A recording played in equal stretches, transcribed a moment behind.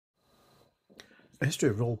a history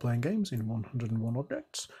of role-playing games in 101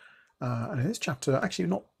 objects. And in this chapter, actually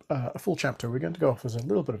not a full chapter, we're going to go off as a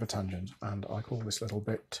little bit of a tangent, and I call this little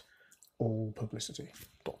bit all publicity.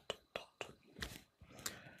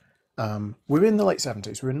 We're in the late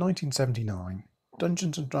 70s, we're in 1979.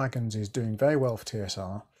 Dungeons and Dragons is doing very well for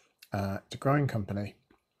TSR. It's a growing company.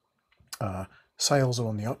 Sales are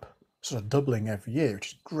on the up, sort of doubling every year,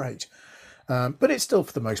 which is great. But it's still,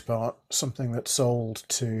 for the most part, something that's sold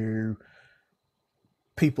to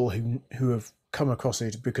people who have come across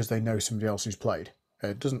it because they know somebody else who's played.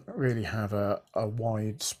 It doesn't really have a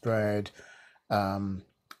widespread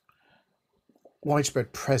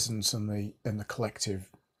presence in the collective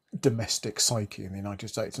domestic psyche in the United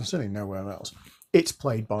States, and certainly nowhere else. It's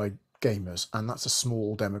played by gamers, and that's a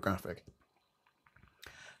small demographic.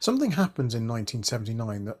 Something happens in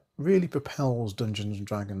 1979 that really propels Dungeons and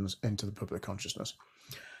Dragons into the public consciousness.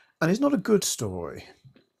 And it's not a good story,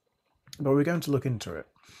 but we're going to look into it.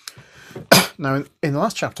 Now, in the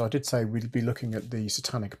last chapter, I did say we'd be looking at the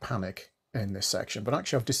Satanic Panic in this section, but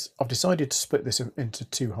actually I've decided to split this into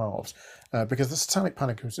two halves because the Satanic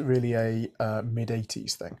Panic was really a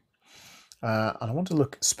mid-80s thing. And I want to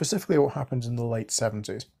look specifically at what happens in the late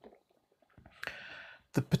 70s.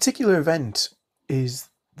 The particular event is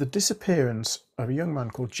the disappearance of a young man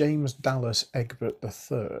called James Dallas Egbert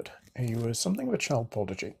III. He was something of a child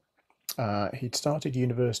prodigy. He'd started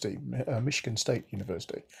university, Michigan State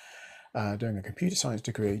University, doing a computer science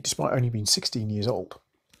degree, despite only being 16 years old.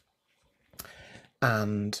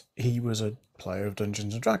 And he was a player of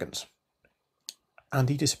Dungeons and Dragons. And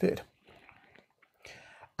he disappeared.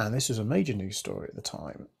 And this was a major news story at the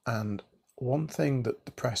time. And one thing that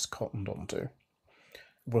the press cottoned onto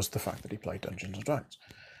was the fact that he played Dungeons and Dragons.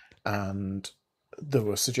 And there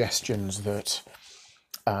were suggestions that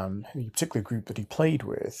the particular group that he played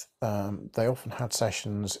with, they often had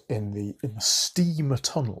sessions in the steam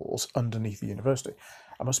tunnels underneath the university.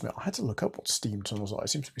 I must admit, I had to look up what steam tunnels are.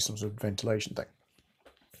 It seems to be some sort of ventilation thing.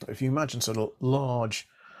 If you imagine sort of large,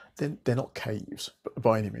 they're not caves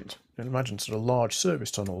by any means. You can imagine sort of large service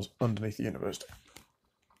tunnels underneath the university.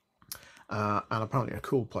 And apparently a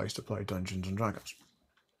cool place to play Dungeons and Dragons.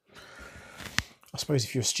 I suppose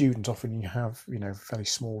if you're a student, often you have, fairly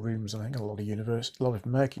small rooms. And I think a lot of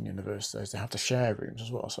American universities, they have to share rooms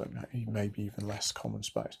as well, so maybe even less common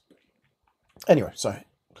space. Anyway, so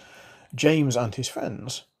James and his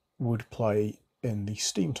friends would play in the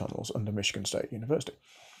steam tunnels under Michigan State University.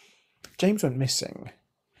 James went missing,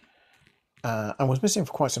 and was missing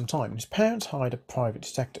for quite some time. His parents hired a private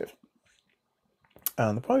detective,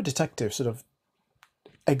 and the private detective sort of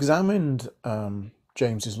examined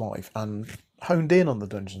James's life and honed in on the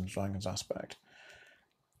Dungeons and Dragons aspect.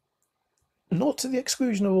 Not to the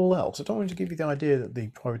exclusion of all else. I don't want to give you the idea that the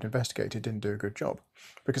private investigator didn't do a good job,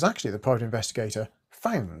 because actually the private investigator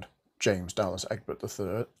found James Dallas Egbert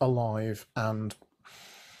III alive, and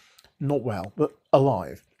not well, but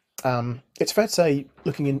alive. It's fair to say,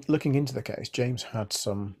 looking into the case, James had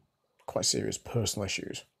some quite serious personal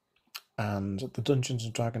issues, and the Dungeons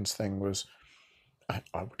and Dragons thing was, I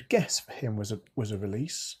would guess, for him was a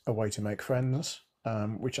release, a way to make friends,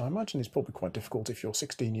 which I imagine is probably quite difficult if you're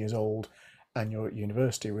 16 years old and you're at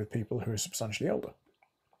university with people who are substantially older.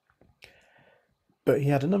 But he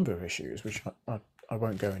had a number of issues, which I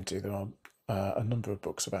won't go into. There are a number of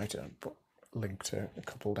books about it. I'll put a link to a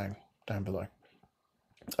couple down below,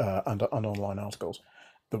 and online articles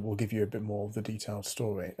that will give you a bit more of the detailed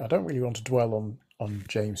story. I don't really want to dwell on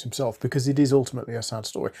James himself, because it is ultimately a sad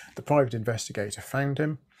story. The private investigator found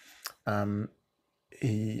him.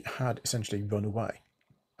 He had essentially run away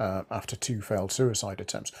after 2 failed suicide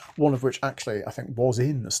attempts, one of which actually I think was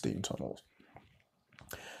in the steam tunnels.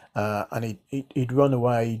 And he'd run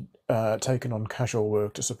away, taken on casual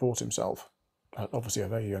work to support himself, at obviously a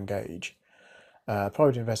very young age.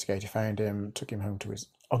 Private investigator found him, took him home to his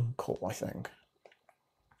uncle, I think.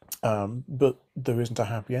 But there isn't a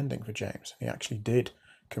happy ending for James. He actually did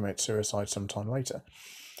commit suicide sometime later.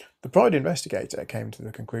 The private investigator came to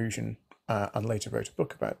the conclusion, and later wrote a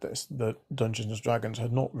book about this, that Dungeons and Dragons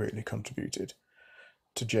had not really contributed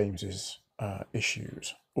to James's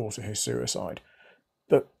issues or to his suicide.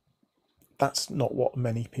 But that's not what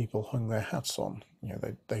many people hung their hats on.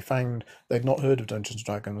 They found they'd not heard of Dungeons and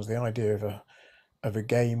Dragons. The idea of a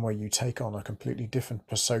game where you take on a completely different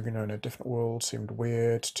persona in a different world seemed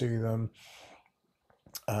weird to them.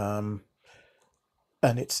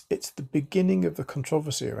 And it's the beginning of the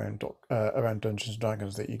controversy around Dungeons and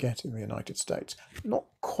Dragons that you get in the United States. Not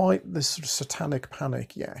quite this sort of satanic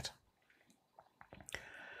panic yet.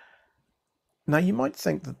 Now, you might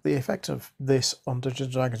think that the effect of this on Dungeons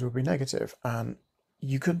and Dragons would be negative, and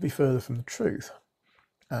you couldn't be further from the truth.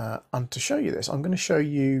 And to show you this, I'm going to show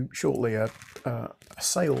you shortly a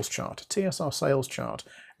sales chart, a TSR sales chart,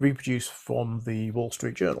 reproduced from the Wall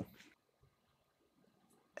Street Journal.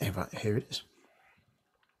 In fact, here it is.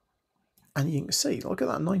 And you can see, look at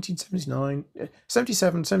that, 1979,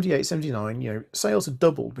 77, 78, 79, you know, sales have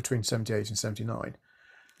doubled between 78 and 79.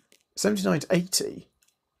 79 to 80,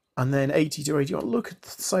 and then 80 to 81. Look at the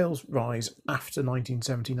sales rise after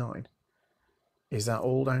 1979. Is that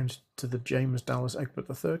all down to the James Dallas Egbert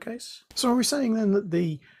III case? So are we saying then that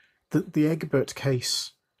the Egbert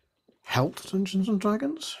case helped Dungeons and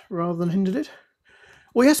Dragons rather than hindered it?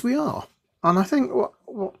 Well, yes, we are. And I think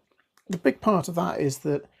what the big part of that is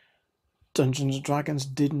that Dungeons and Dragons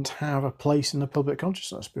didn't have a place in the public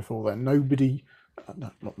consciousness before then. Nobody,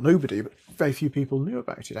 not nobody, but very few people knew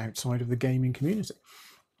about it outside of the gaming community.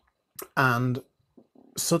 And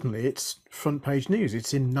suddenly it's front page news.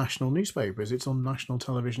 It's in national newspapers. It's on national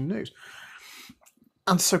television news.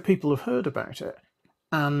 And so people have heard about it.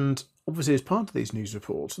 And obviously as part of these news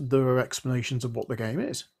reports, there are explanations of what the game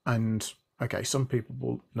is. And okay, some people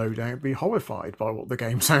will no doubt be horrified by what the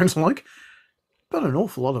game sounds like. But an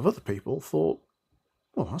awful lot of other people thought,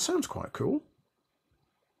 well, that sounds quite cool.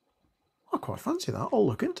 I quite fancy that. I'll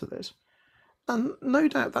look into this. And no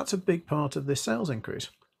doubt that's a big part of this sales increase.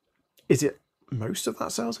 Is it most of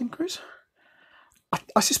that sales increase?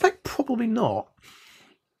 I suspect probably not.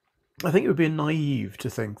 I think it would be naive to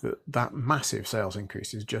think that that massive sales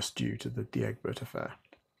increase is just due to the Egbert affair.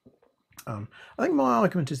 I think my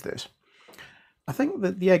argument is this. I think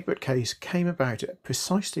that the Egbert case came about at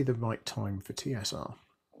precisely the right time for TSR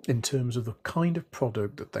in terms of the kind of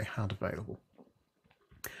product that they had available.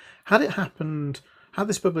 Had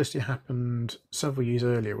this publicity happened several years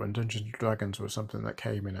earlier when Dungeons & Dragons was something that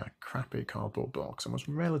came in a crappy cardboard box and was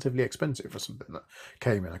relatively expensive for something that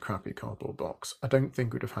came in a crappy cardboard box, I don't think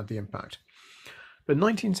it would have had the impact. But in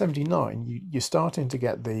 1979, you're starting to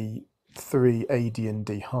get the 3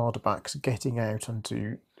 AD&D hardbacks getting out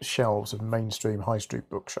onto shelves of mainstream high street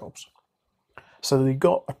bookshops. So you've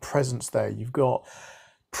got a presence there. You've got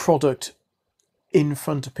product in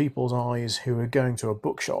front of people's eyes who are going to a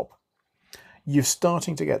bookshop. You're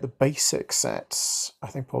starting to get the basic sets. I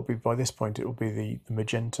think probably by this point it will be the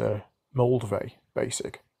Magenta Moldvay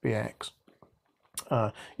basic, BX.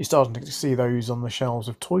 You're starting to see those on the shelves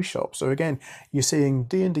of toy shops. So again, you're seeing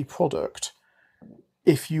D&D product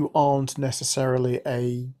if you aren't necessarily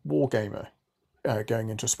a wargamer going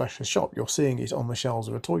into a specialist shop. You're seeing it on the shelves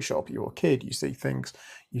of a toy shop. You're a kid, you see things,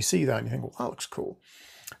 you see that and you think, well, that looks cool.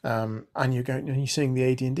 And you're seeing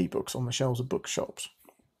the AD&D books on the shelves of bookshops.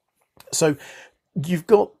 So you've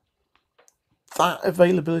got that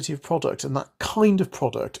availability of product and that kind of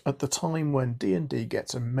product at the time when D&D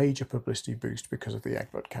gets a major publicity boost because of the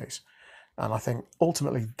Egbert case. And I think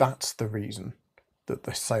ultimately that's the reason that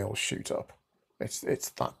the sales shoot up. It's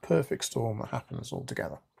that perfect storm that happens all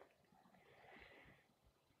together.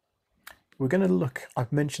 We're going to look,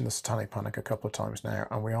 I've mentioned the Satanic Panic a couple of times now,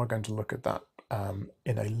 and we are going to look at that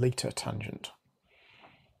in a later tangent,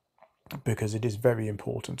 because it is very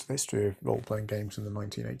important to the history of role-playing games in the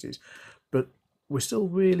 1980s. But we're still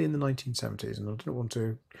really in the 1970s, and I didn't want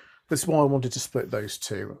to... This is why I wanted to split those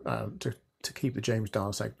two, to keep the James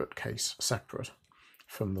Dallas Egbert case separate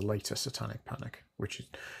from the later Satanic Panic, which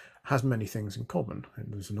has many things in common,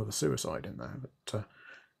 and there's another suicide in there, but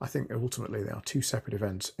I think ultimately they are two separate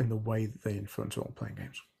events in the way that they influence role-playing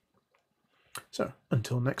games. So,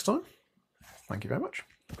 until next time, thank you very much.